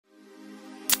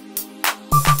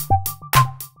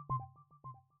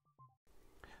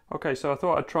Okay, so I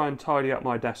thought I'd try and tidy up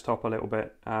my desktop a little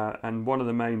bit, and one of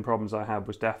the main problems I had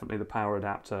was definitely the power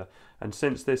adapter. And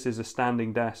since this is a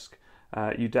standing desk,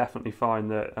 you definitely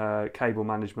find that cable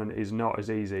management is not as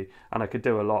easy, and I could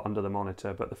do a lot under the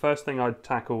monitor. But the first thing I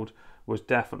tackled was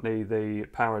definitely the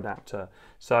power adapter.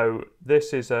 So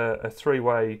this is a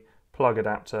three-way plug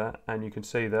adapter, and you can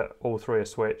see that all three are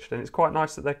switched, and it's quite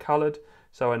nice that they're coloured,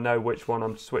 so I know which one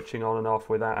I'm switching on and off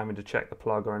without having to check the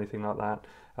plug or anything like that.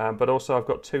 But also I've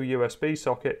got two USB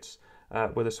sockets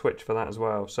with a switch for that as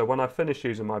well. So when I finish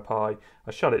using my Pi,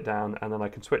 I shut it down and then I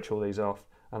can switch all these off,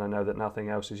 and I know that nothing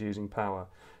else is using power.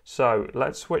 So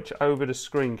let's switch over to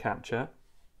screen capture.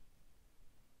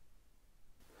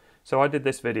 So I did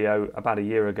this video about a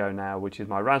year ago now, which is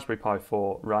my Raspberry Pi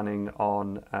 4 running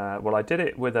on, well, I did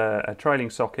it with a trailing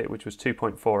socket which was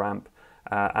 2.4 amp,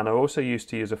 and I also used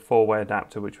to use a 4-way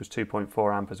adapter which was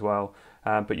 2.4 amp as well,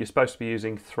 but you're supposed to be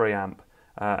using 3 amp.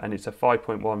 And it's a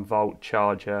 5.1 volt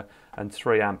charger, and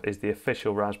 3 amp is the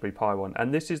official Raspberry Pi one,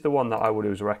 and this is the one that I would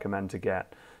always recommend to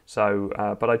get. So,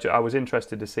 but I was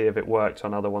interested to see if it worked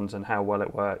on other ones and how well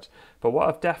it worked. But what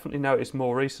I've definitely noticed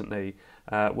more recently,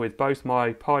 with both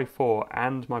my Pi 4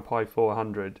 and my Pi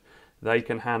 400, they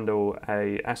can handle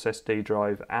a SSD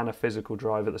drive and a physical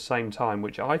drive at the same time,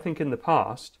 which I think in the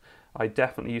past, I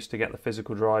definitely used to get the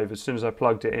physical drive. As soon as I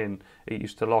plugged it in, it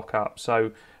used to lock up.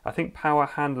 So I think power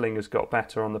handling has got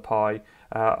better on the Pi.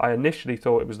 I initially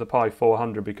thought it was the Pi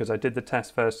 400 because I did the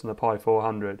test first on the Pi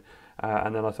 400,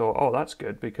 and then I thought, oh, that's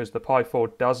good because the Pi 4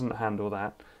 doesn't handle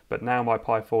that. But now my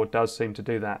Pi 4 does seem to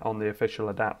do that on the official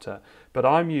adapter. But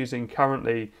I'm using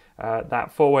currently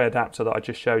that 4-way adapter that I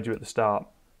just showed you at the start.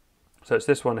 So it's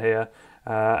this one here,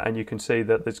 and you can see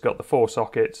that it's got the 4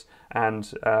 sockets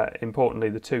and importantly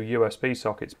the 2 USB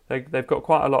sockets. They've got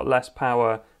quite a lot less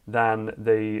power than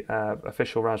the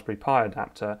official Raspberry Pi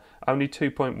adapter, only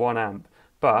 2.1 amp,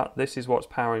 but this is what's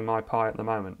powering my Pi at the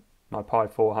moment, my Pi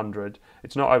 400.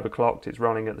 It's not overclocked, it's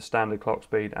running at the standard clock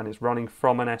speed, and it's running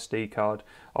from an SD card.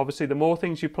 Obviously the more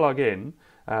things you plug in,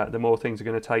 the more things are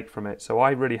going to take from it, so I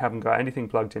really haven't got anything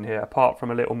plugged in here apart from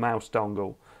a little mouse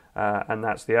dongle. And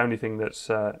that's the only thing that's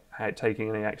taking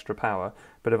any extra power.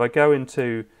 But if I go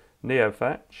into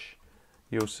NeoFetch,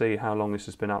 you'll see how long this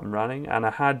has been up and running, and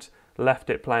I had left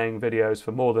it playing videos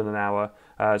for more than an hour,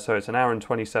 so it's an hour and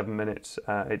 27 minutes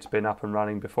it's been up and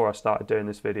running before I started doing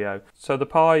this video. So the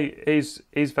Pi is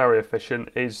very efficient,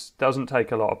 doesn't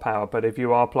take a lot of power, but if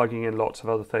you are plugging in lots of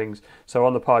other things, so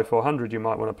on the Pi 400 you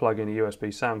might want to plug in a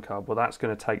USB sound card, well that's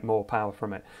going to take more power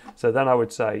from it. So then I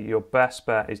would say your best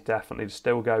bet is definitely to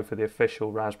still go for the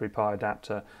official Raspberry Pi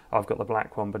adapter. I've got the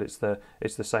black one, but it's the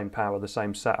same power, the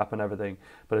same setup and everything,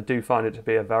 but I do find it to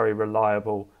be a very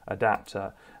reliable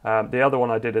adapter. The other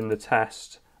one I did in the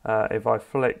test, if I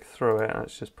flick through it,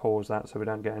 let's just pause that so we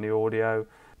don't get any audio.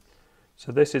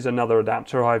 So this is another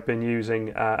adapter I've been using,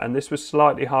 and this was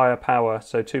slightly higher power,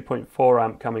 so 2.4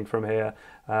 amp coming from here,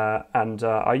 and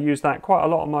I use that quite a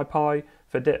lot on my Pi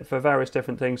for various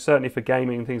different things, certainly for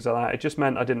gaming and things like that. It just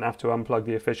meant I didn't have to unplug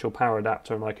the official power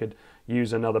adapter and I could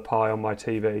use another Pi on my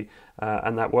TV,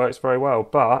 and that works very well.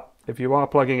 But if you are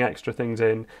plugging extra things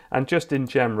in, and just in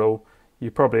general, you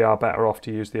probably are better off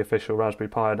to use the official Raspberry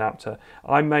Pi adapter.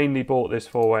 I mainly bought this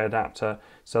 4-way adapter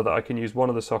so that I can use one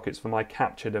of the sockets for my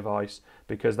capture device,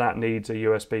 because that needs a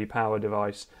USB power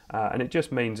device, and it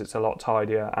just means it's a lot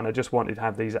tidier, and I just wanted to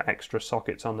have these extra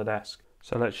sockets on the desk.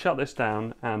 So let's shut this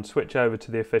down and switch over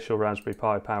to the official Raspberry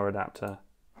Pi power adapter.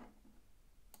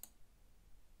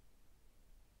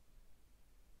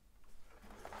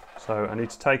 So I need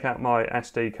to take out my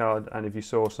SD card, and if you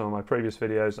saw some of my previous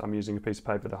videos, I'm using a piece of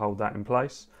paper to hold that in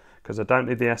place because I don't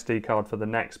need the SD card for the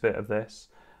next bit of this.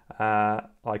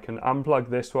 I can unplug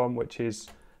this one, which is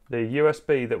the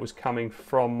USB that was coming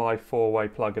from my 4-way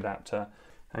plug adapter.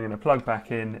 I'm going to plug back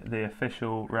in the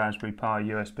official Raspberry Pi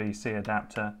USB-C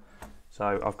adapter.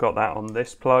 So I've got that on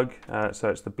this plug, so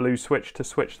it's the blue switch to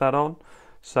switch that on.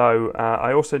 So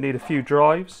I also need a few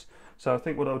drives, so I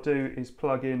think what I'll do is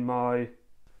plug in my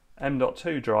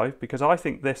M.2 drive, because I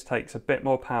think this takes a bit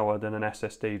more power than an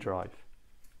SSD drive.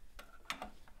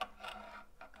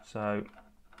 So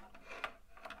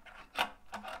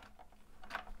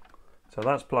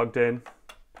that's plugged in,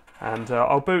 and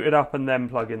I'll boot it up and then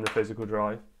plug in the physical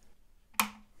drive.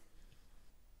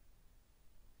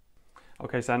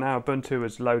 Okay, so now Ubuntu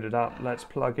is loaded up. Let's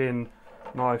plug in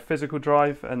my physical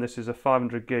drive, and this is a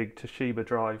 500 gig Toshiba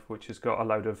drive, which has got a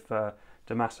load of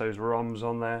Damasso's ROMs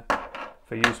on there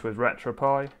for use with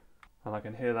RetroPie, and I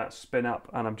can hear that spin up,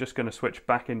 and I'm just going to switch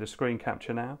back into screen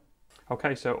capture now.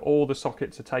 Okay, so all the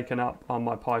sockets are taken up on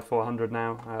my Pi 400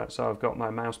 now, so I've got my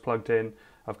mouse plugged in,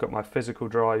 I've got my physical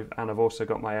drive, and I've also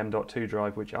got my M.2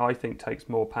 drive, which I think takes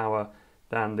more power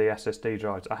than the SSD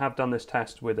drives. I have done this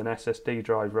test with an SSD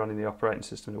drive running the operating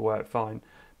system to work fine,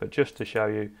 but just to show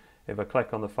you, if I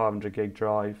click on the 500 gig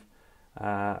drive,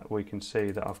 we can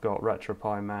see that I've got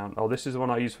RetroPie mount. Oh, this is the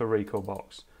one I use for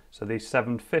Recalbox. So the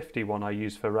 750 one I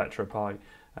use for RetroPie,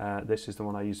 this is the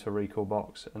one I use for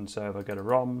Recalbox. And so if I go to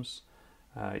ROMs,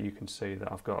 you can see that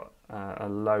I've got a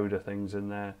load of things in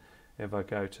there. If I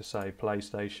go to, say,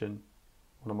 PlayStation,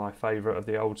 one of my favourite of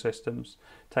the old systems,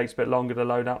 takes a bit longer to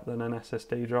load up than an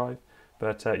SSD drive,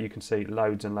 but you can see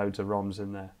loads and loads of ROMs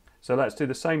in there. So let's do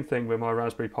the same thing with my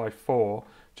Raspberry Pi 4,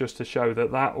 just to show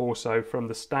that that also, from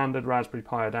the standard Raspberry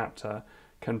Pi adapter,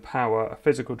 can power a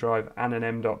physical drive and an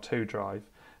M.2 drive.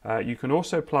 You can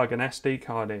also plug an SD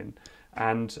card in,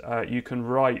 and you can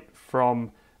write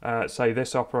from, say,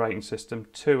 this operating system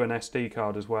to an SD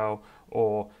card as well,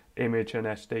 or image an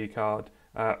SD card,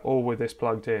 all with this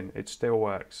plugged in. It still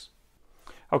works.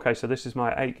 Okay, so this is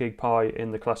my 8 gig Pi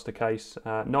in the cluster case,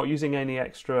 not using any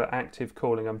extra active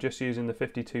cooling. I'm just using the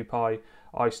 52 Pi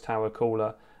Ice Tower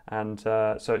cooler, and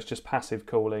so it's just passive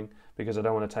cooling because I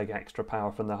don't want to take extra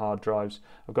power from the hard drives.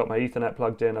 I've got my Ethernet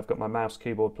plugged in, I've got my mouse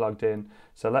keyboard plugged in,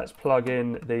 so let's plug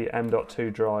in the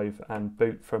M.2 drive and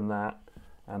boot from that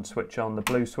and switch on the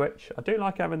blue switch. I do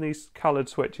like having these coloured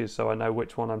switches so I know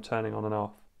which one I'm turning on and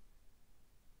off.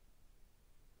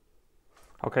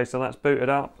 Okay, so that's booted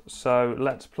up, so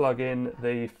let's plug in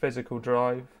the physical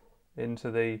drive into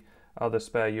the other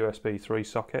spare USB 3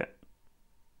 socket.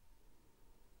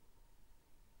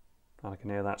 I can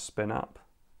hear that spin up,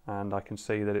 and I can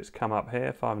see that it's come up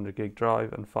here, 500 gig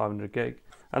drive and 500 gig.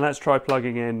 And let's try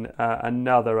plugging in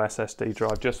another SSD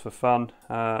drive just for fun.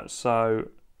 So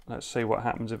let's see what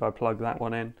happens if I plug that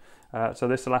one in. So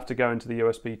this will have to go into the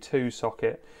USB 2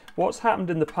 socket. What's happened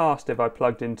in the past if I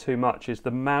plugged in too much is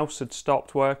the mouse had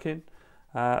stopped working.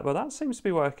 Well, that seems to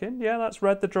be working. Yeah, that's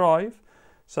read the drive.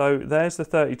 So there's the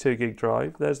 32 gig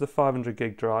drive, there's the 500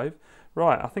 gig drive.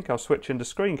 Right, I think I'll switch into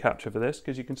screen capture for this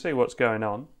because you can see what's going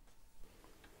on.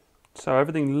 So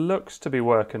everything looks to be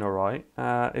working all right.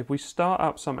 If we start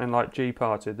up something like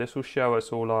gparted, this will show us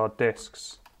all our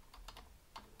disks.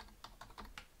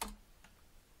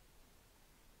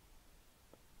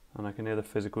 And I can hear the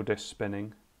physical disk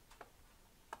spinning.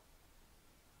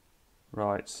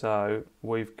 Right, so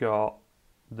we've got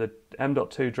the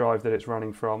M.2 drive that it's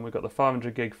running from, we've got the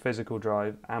 500 gig physical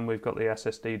drive, and we've got the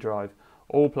SSD drive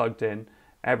all plugged in.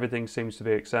 Everything seems to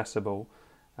be accessible.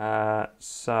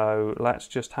 So let's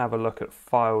just have a look at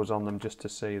files on them just to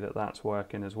see that that's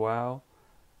working as well.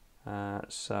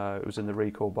 So it was in the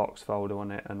Recalbox folder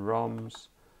on it, and ROMs.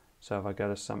 So if I go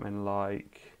to something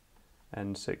like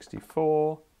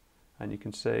N64, and you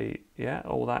can see, yeah,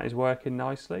 all that is working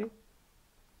nicely.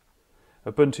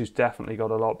 Ubuntu's definitely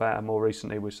got a lot better more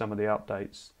recently with some of the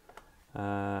updates.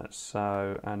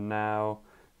 And now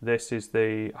this is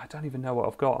the, I don't even know what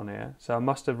I've got on here. So I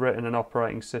must have written an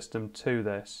operating system to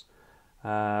this,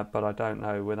 but I don't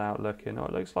know without looking. Oh,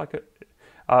 it looks like it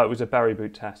was a berry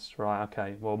boot test, right?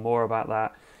 Okay, well, more about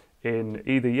that in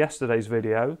either yesterday's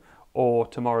video or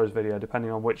tomorrow's video, depending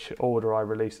on which order I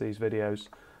release these videos.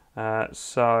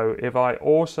 So if I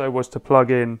also was to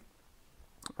plug in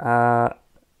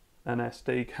an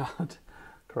SD card,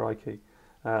 crikey.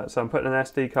 So I'm putting an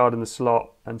SD card in the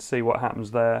slot and see what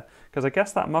happens there, because I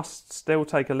guess that must still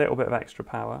take a little bit of extra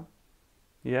power.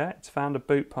 Yeah, it's found a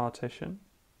boot partition.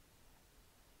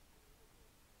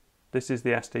 This is the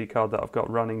SD card that I've got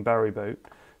running berry boot.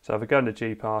 So if I go into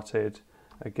gparted,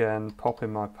 again, pop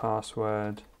in my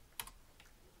password.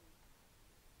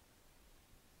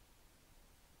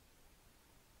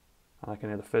 I can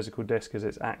hear the physical disk as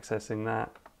it's accessing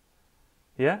that.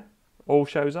 Yeah, all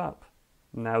shows up.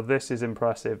 Now this is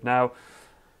impressive. Now,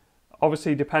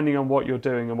 obviously, depending on what you're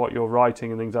doing and what you're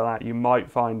writing and things like that, you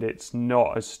might find it's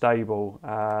not as stable.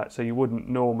 So you wouldn't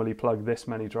normally plug this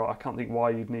many drives. I can't think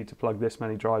why you'd need to plug this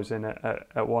many drives in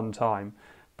at one time.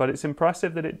 But it's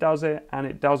impressive that it does it and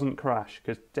it doesn't crash,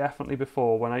 because definitely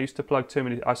before, when I used to plug too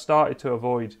many, I started to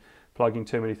avoid plugging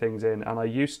too many things in, and I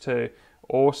used to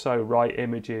also write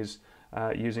images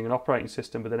using an operating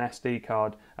system with an SD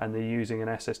card and then using an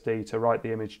SSD to write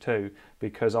the image to,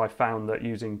 because I found that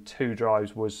using two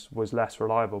drives was less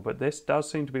reliable. But this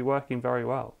does seem to be working very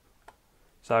well.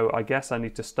 So I guess I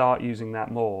need to start using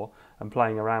that more and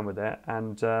playing around with it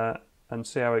and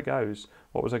see how it goes.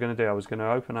 What was I going to do? I was going to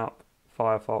open up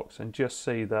Firefox and just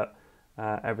see that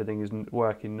everything is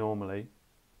working normally.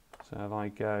 So if I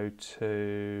go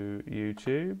to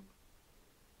YouTube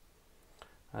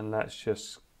and let's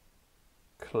just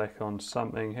click on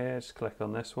something here, just click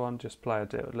on this one, just play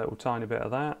a little tiny bit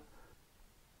of that.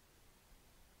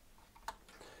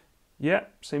 Yeah,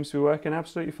 seems to be working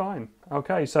absolutely fine.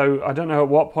 Okay, so I don't know at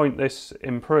what point this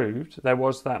improved. There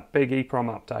was that big EEPROM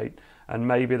update, and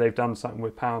maybe they've done something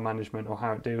with power management or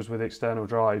how it deals with external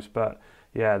drives, but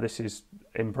yeah, this is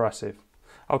impressive.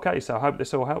 Okay, so I hope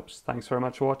this all helps. Thanks very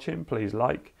much for watching. Please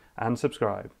like and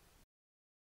subscribe.